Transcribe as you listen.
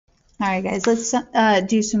All right, guys, let's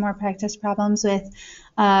do some more practice problems with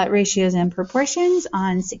ratios and proportions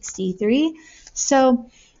on 63. So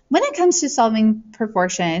when it comes to solving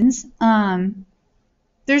proportions,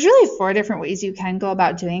 there's really 4 different ways you can go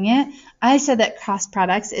about doing it. I said that cross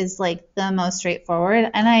products is like the most straightforward,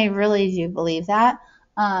 and I really do believe that.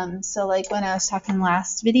 So like when I was talking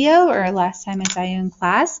last video or last time I saw you in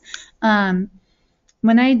class, when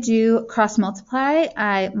I do cross multiply,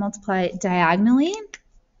 I multiply diagonally.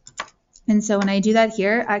 And so when I do that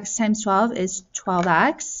here, x times 12 is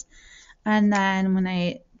 12x. And then when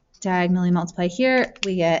I diagonally multiply here,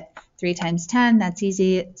 we get 3 times 10. That's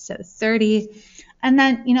easy, so 30. And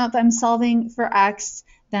then, if I'm solving for x,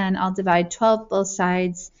 then I'll divide 12 both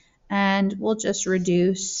sides, and we'll just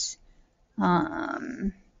reduce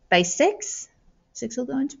by 6. 6 will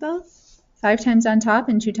go into both. 5 times on top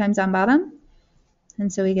and 2 times on bottom.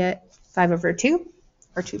 And so we get 5 over 2,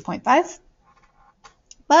 or 2.5.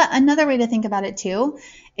 But another way to think about it too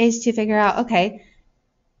is to figure out, okay,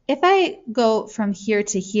 if I go from here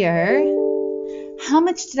to here, how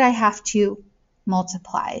much did I have to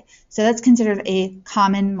multiply? So that's considered a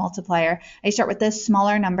common multiplier. I start with this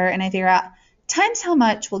smaller number and I figure out times how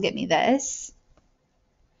much will get me this.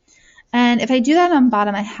 And if I do that on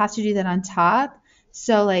bottom, I have to do that on top.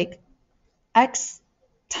 So like x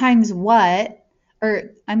times what?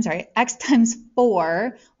 Or I'm sorry, x times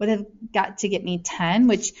 4 would have got to get me 10,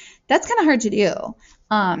 which that's kind of hard to do.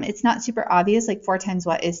 It's not super obvious, like 4 times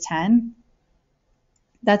what is 10.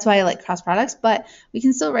 That's why I like cross products, but we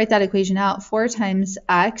can still write that equation out. 4 times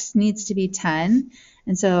x needs to be 10.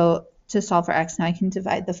 And so to solve for x, now I can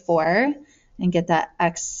divide the 4 and get that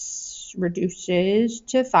x reduces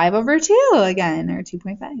to 5 over 2 again, or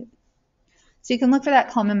 2.5. So you can look for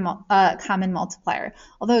that common multiplier.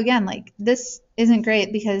 Although again, like this isn't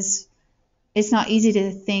great because it's not easy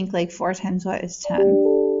to think like 4 times what is 10.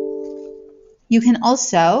 You can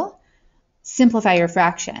also simplify your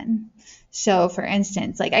fraction. So for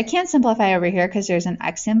instance, like I can't simplify over here because there's an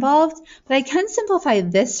x involved, but I can simplify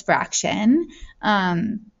this fraction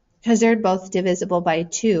because they're both divisible by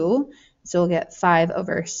 2. So we'll get 5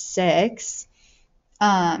 over 6.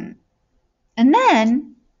 And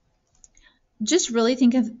then just really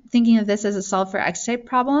thinking of this as a solve for x type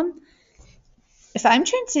problem. If I'm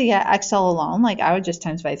trying to get x all alone, like I would just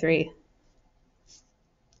times by 3.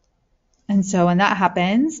 And so when that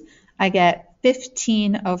happens, I get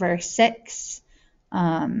 15 over 6.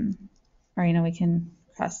 Or, we can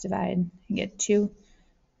cross divide and get 2.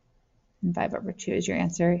 And 5 over 2 is your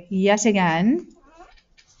answer yet again.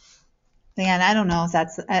 Again, I don't know if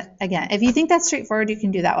that's, again, if you think that's straightforward, you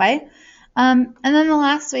can do that way. And then the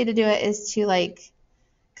last way to do it is to like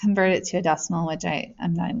convert it to a decimal, which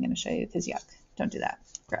I'm not even going to show you because yuck, don't do that.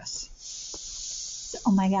 Gross.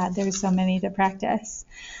 Oh my God, there's so many to practice.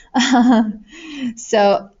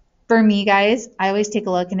 So for me, guys, I always take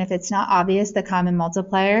a look, and if it's not obvious, the common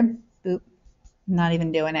multiplier, boop, I'm not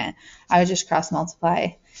even doing it. I would just cross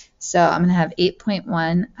multiply. So I'm going to have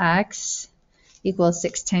 8.1x equals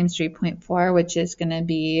 6 times 3.4, which is going to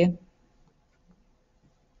be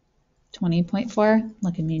 20.4.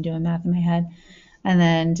 Look at me doing math in my head. And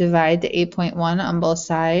then divide the 8.1 on both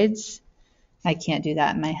sides. I can't do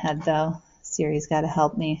that in my head though. Siri's got to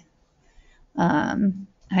help me.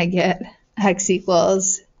 I get x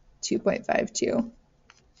equals 2.52.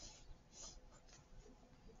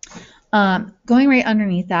 Going right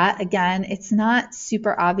underneath that, again, it's not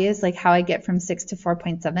super obvious like how I get from 6 to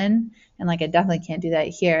 4.7. And like I definitely can't do that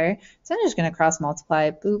here. So I'm just going to cross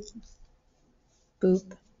multiply. Boop. Boop.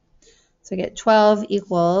 So I get 12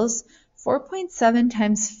 equals 4.7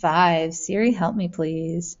 times 5. Siri, help me,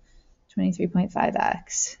 please.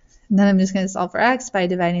 23.5x. And then I'm just going to solve for x by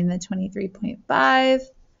dividing the 23.5.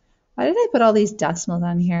 Why did I put all these decimals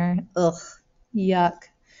on here? Ugh, yuck.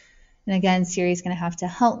 And again, Siri's going to have to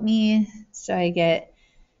help me. So I get,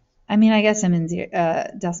 I guess I'm in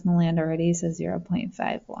decimal land already, so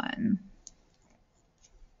 0.51.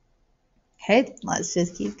 Okay, let's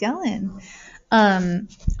just keep going.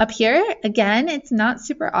 Up here, again, it's not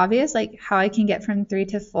super obvious like how I can get from 3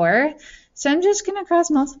 to 4. So I'm just going to cross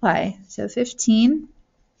multiply. So 15.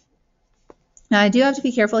 Now I do have to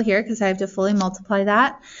be careful here because I have to fully multiply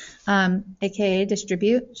that, aka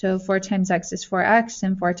distribute. So 4 times x is 4x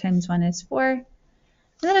and 4 times 1 is 4. And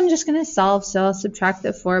then I'm just going to solve. So I'll subtract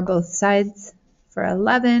the 4 both sides for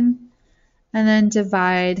 11 and then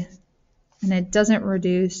divide, and it doesn't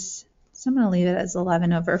reduce. So I'm going to leave it as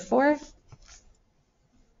 11 over 4.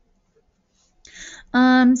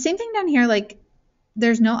 Same thing down here, like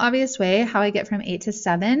there's no obvious way how I get from 8 to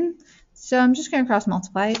 7. So I'm just going to cross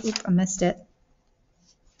multiply. Oop, I missed it.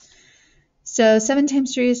 So 7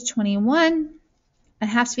 times 3 is 21. I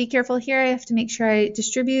have to be careful here. I have to make sure I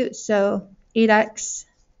distribute. So 8x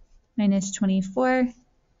minus 24.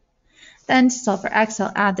 Then to solve for x,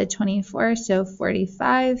 I'll add the 24. So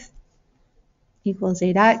 45 equals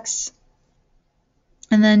 8x.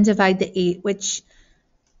 And then divide the 8, which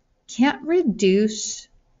can't reduce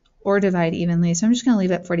or divide evenly. So I'm just going to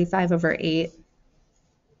leave it 45 over 8.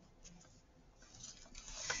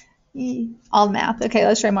 All math. Okay,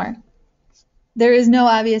 let's try more. There is no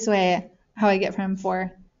obvious way how I get from 4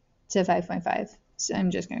 to 5.5. So I'm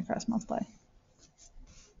just going to cross multiply.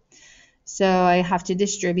 So I have to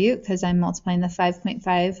distribute because I'm multiplying the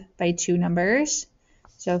 5.5 by 2 numbers.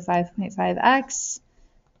 So 5.5x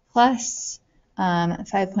plus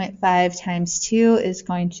 5.5 times 2 is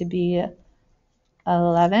going to be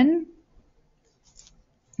 11.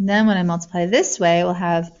 And then when I multiply this way, we'll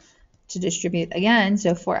have to distribute again.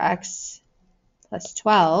 So 4x plus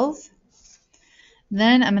 12.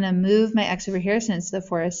 Then I'm going to move my x over here since the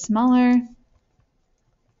 4 is smaller.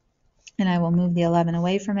 And I will move the 11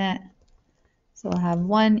 away from it. So we'll have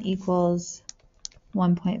 1 equals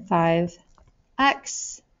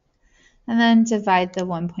 1.5x. And then divide the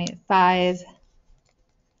 1.5,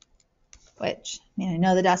 which, I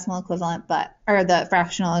know the decimal equivalent, or the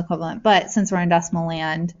fractional equivalent, but since we're in decimal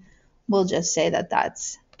land, we'll just say that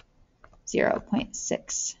that's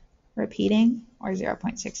 0.6 repeating, or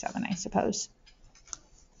 0.67, I suppose.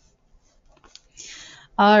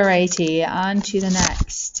 Alrighty, on to the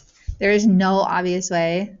next. There is no obvious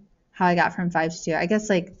way how I got from 5 to 2. I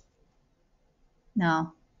guess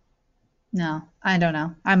no, I don't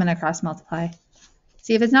know. I'm going to cross multiply.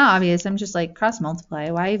 See, if it's not obvious, I'm just like cross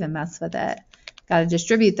multiply. Why even mess with it? Got to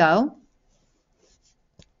distribute though,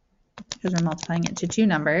 because we're multiplying it to 2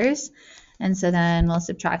 numbers. And so then we'll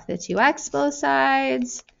subtract the 2x both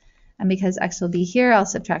sides. And because x will be here, I'll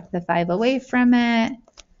subtract the 5 away from it.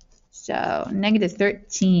 So negative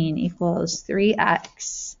 13 equals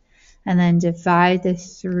 3x. And then divide the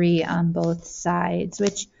 3 on both sides,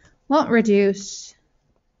 which won't reduce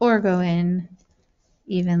or go in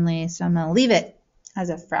evenly. So I'm going to leave it as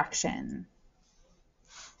a fraction.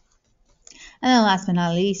 And then last but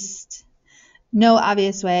not least, no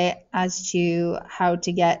obvious way as to how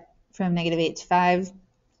to get from negative 8 to 5. So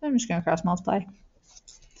I'm just going to cross multiply.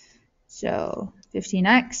 So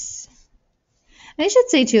 15x. And I should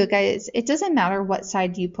say too, guys, it doesn't matter what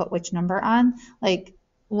side you put which number on. Like,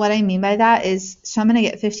 what I mean by that is, so I'm going to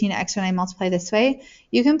get 15x when I multiply this way.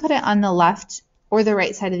 You can put it on the left or the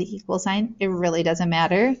right side of the equal sign. It really doesn't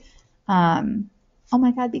matter. Oh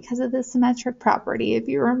my God, because of the symmetric property, if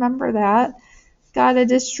you remember that, got to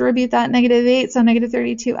distribute that negative 8, so negative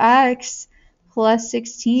 32x plus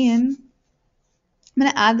 16. I'm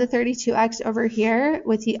going to add the 32x over here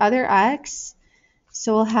with the other x.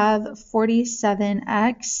 So we'll have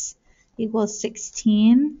 47x equals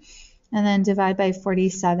 16. And then divide by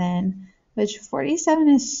 47, which 47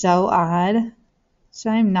 is so odd. So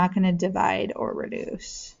I'm not going to divide or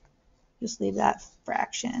reduce. Just leave that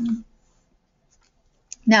fraction.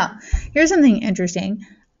 Now, here's something interesting.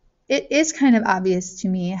 It is kind of obvious to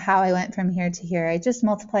me how I went from here to here. I just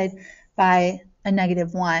multiplied by a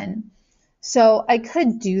negative 1. So I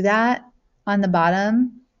could do that on the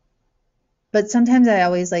bottom, but sometimes I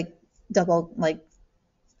always I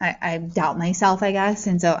doubt myself, I guess.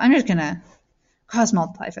 And so I'm just going to cross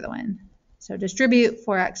multiply for the win. So distribute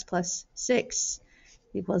 4x plus 6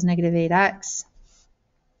 equals negative 8x.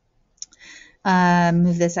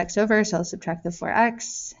 Move this x over, so I'll subtract the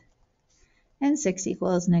 4x. And 6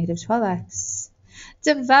 equals negative 12x.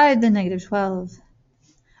 Divide the negative 12.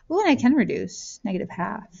 Ooh, and I can reduce negative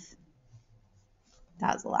half.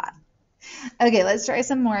 That was a lot. Okay, let's try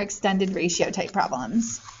some more extended ratio type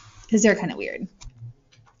problems, because they're kind of weird.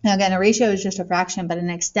 Now again, a ratio is just a fraction, but an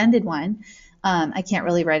extended one, I can't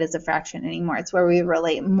really write as a fraction anymore. It's where we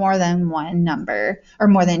relate more than one number, or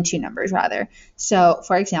more than 2 numbers rather. So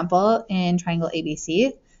for example, in triangle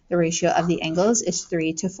ABC, the ratio of the angles is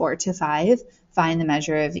 3 to 4 to 5. Find the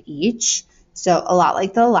measure of each. So a lot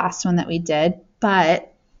like the last one that we did,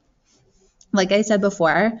 but like I said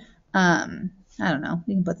before, I don't know,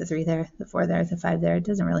 we can put the 3 there, the 4 there, the 5 there, it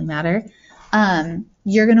doesn't really matter.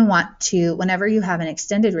 You're going to want to, whenever you have an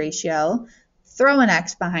extended ratio, throw an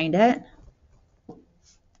x behind it,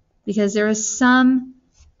 because there is some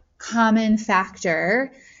common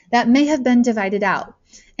factor that may have been divided out.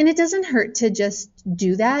 And it doesn't hurt to just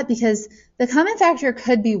do that, because the common factor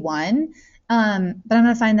could be 1, but I'm going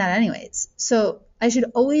to find that anyways. So I should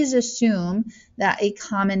always assume that a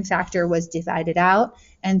common factor was divided out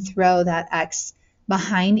and throw that x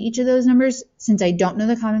behind each of those numbers. Since I don't know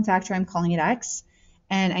the common factor, I'm calling it x.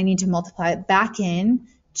 and I need to multiply it back in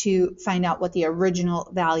to find out what the original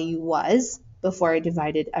value was before I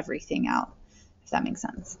divided everything out, if that makes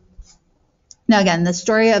sense. Now again, the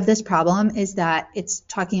story of this problem is that it's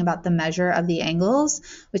talking about the measure of the angles,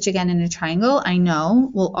 which again in a triangle I know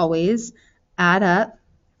will always add up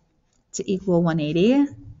to equal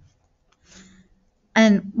 180.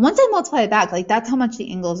 And once I multiply it back, like that's how much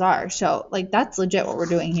the angles are. So like that's legit what we're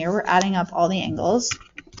doing here. We're adding up all the angles.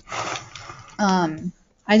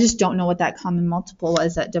 I just don't know what that common multiple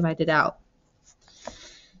was that divided out.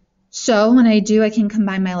 So when I do, I can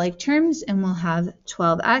combine my like terms and we'll have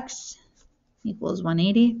 12x equals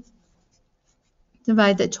 180.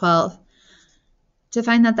 Divide the 12 to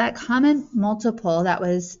find that common multiple that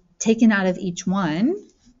was taken out of each one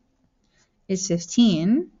is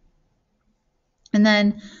 15. And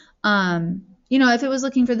then, you know, if it was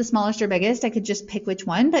looking for the smallest or biggest, I could just pick which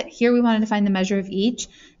one. But here we wanted to find the measure of each.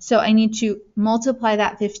 So I need to multiply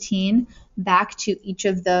that 15 back to each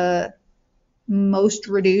of the most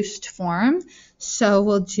reduced form. So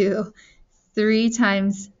we'll do 3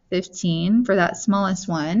 times 15 for that smallest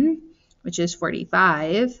one, which is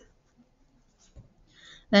 45.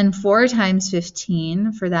 Then 4 times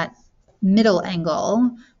 15 for that middle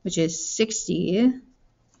angle, which is 60.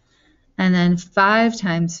 And then 5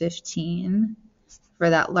 times 15 for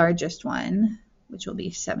that largest one, which will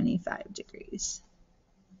be 75 degrees.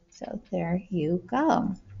 So there you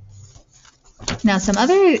go. Now some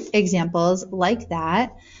other examples like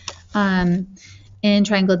that. In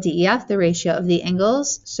triangle DEF, the ratio of the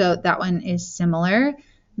angles. So that one is similar.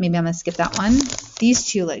 Maybe I'm going to skip that one. These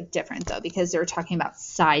two look different though because they're talking about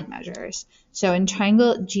side measures. So in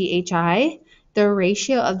triangle GHI, the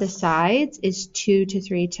ratio of the sides is 2 to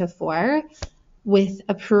 3 to 4 with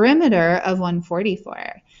a perimeter of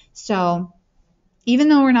 144. So even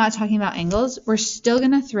though we're not talking about angles, we're still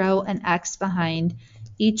going to throw an x behind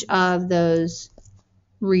each of those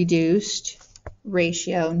reduced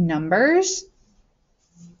ratio numbers.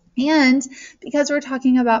 And because we're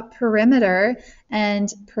talking about perimeter, and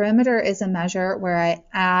perimeter is a measure where I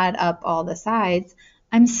add up all the sides,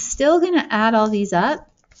 I'm still going to add all these up.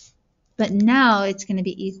 But now it's going to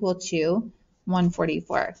be equal to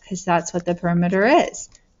 144 because that's what the perimeter is,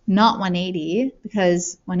 not 180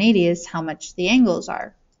 because 180 is how much the angles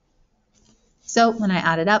are. So when I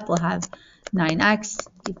add it up, we'll have 9x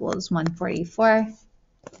equals 144.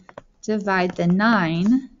 Divide the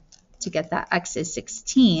 9 to get that x is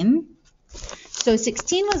 16. So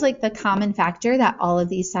 16 was like the common factor that all of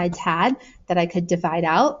these sides had that I could divide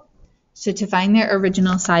out. So to find their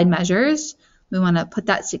original side measures, we want to put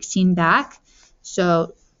that 16 back.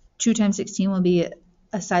 So 2 times 16 will be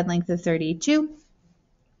a side length of 32.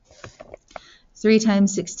 3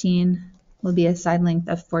 times 16 will be a side length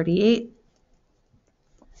of 48.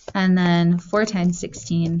 And then 4 times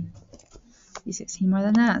 16 will be 16 more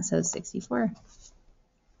than that, so 64.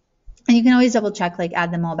 And you can always double check, like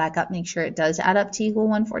add them all back up, make sure it does add up to equal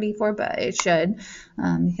 144, but it should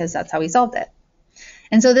because that's how we solved it.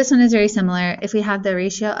 And so this one is very similar. If we have the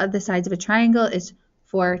ratio of the sides of a triangle is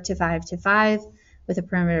 4 to 5 to 5 with a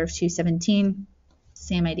perimeter of 217,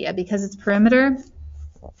 same idea. Because it's perimeter,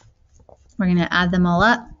 we're going to add them all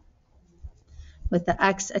up with the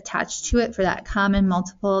x attached to it for that common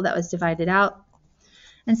multiple that was divided out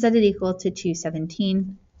and set it equal to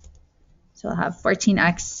 217. So we'll have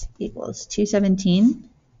 14x equals 217.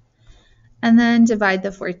 And then divide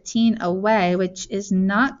the 14 away, which is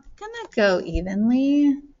not going to go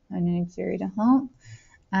evenly. I need to carry to home.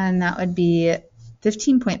 And that would be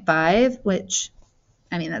 15.5, which,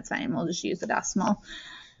 I mean, that's fine. We'll just use the decimal.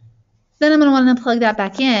 Then I'm going to want to plug that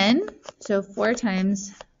back in. So 4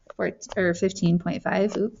 times 4, or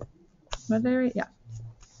 15.5, oop, what did I write? Yeah,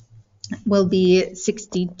 will be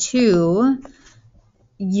 62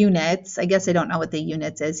 units. I guess I don't know what the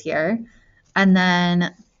units is here. And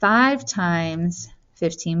then 5 times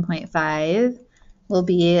 15.5 will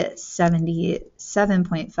be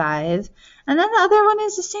 77.5. And then the other one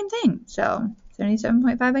is the same thing. So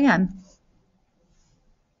 77.5 again.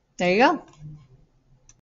 There you go.